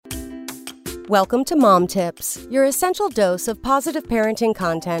Welcome to Mom Tips, your essential dose of positive parenting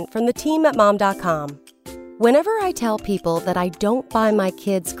content from the team at me.Â. Whenever I tell people that I don't buy my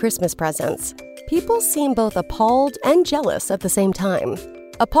kids Christmas presents, people seem both appalled and jealous at the same time.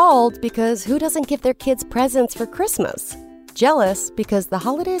 Appalled because who doesn't give their kids presents for Christmas? Jealous because the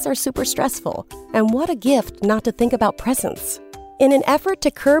holidays are super stressful, and what a gift not to think about presents. In an effort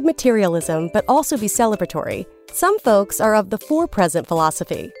to curb materialism but also be celebratory, some folks are of the for-present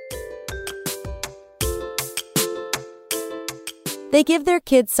philosophy. They give their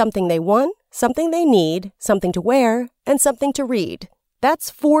kids something they want, something they need, something to wear, and something to read. That's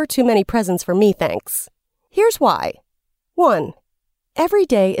 4 too many presents for me, thanks. Here's why. 1. Every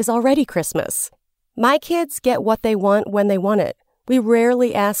day is already Christmas. My kids get what they want when they want it. We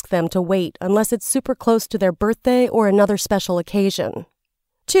rarely ask them to wait unless it's super close to their birthday or another special occasion.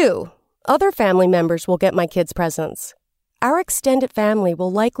 2. Other family members will get my kids presents. Our extended family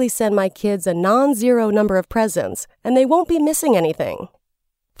will likely send my kids a non-zero number of presents, and they won't be missing anything.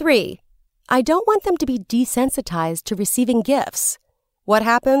 3. I don't want them to be desensitized to receiving gifts. What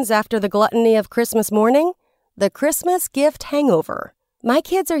happens after the gluttony of Christmas morning? The Christmas gift hangover. My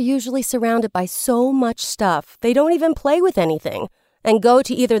kids are usually surrounded by so much stuff, they don't even play with anything, and go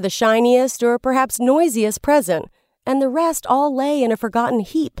to either the shiniest or perhaps noisiest present, and the rest all lay in a forgotten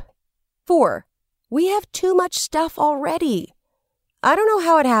heap. 4. We have too much stuff already. I don't know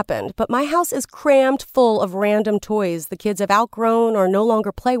how it happened, but my house is crammed full of random toys the kids have outgrown or no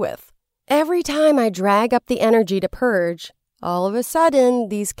longer play with. Every time I drag up the energy to purge, all of a sudden,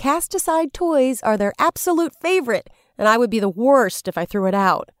 these cast-aside toys are their absolute favorite, and I would be the worst if I threw it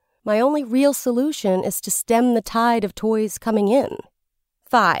out. My only real solution is to stem the tide of toys coming in.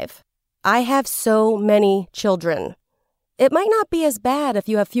 5. I have so many children. It might not be as bad if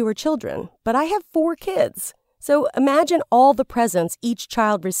you have fewer children, but I have 4 kids. So imagine all the presents each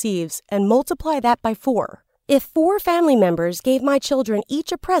child receives and multiply that by 4. If 4 family members gave my children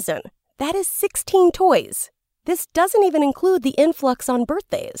each a present, that is 16 toys. This doesn't even include the influx on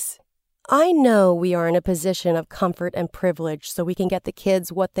birthdays. I know we are in a position of comfort and privilege so we can get the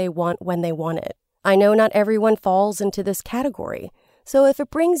kids what they want when they want it. I know not everyone falls into this category, so if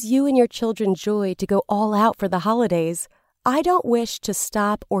it brings you and your children joy to go all out for the holidays, I don't wish to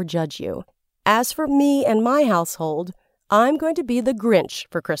stop or judge you. As for me and my household, I'm going to be the Grinch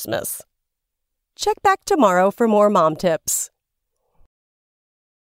for Christmas. Check back tomorrow for more mom tips.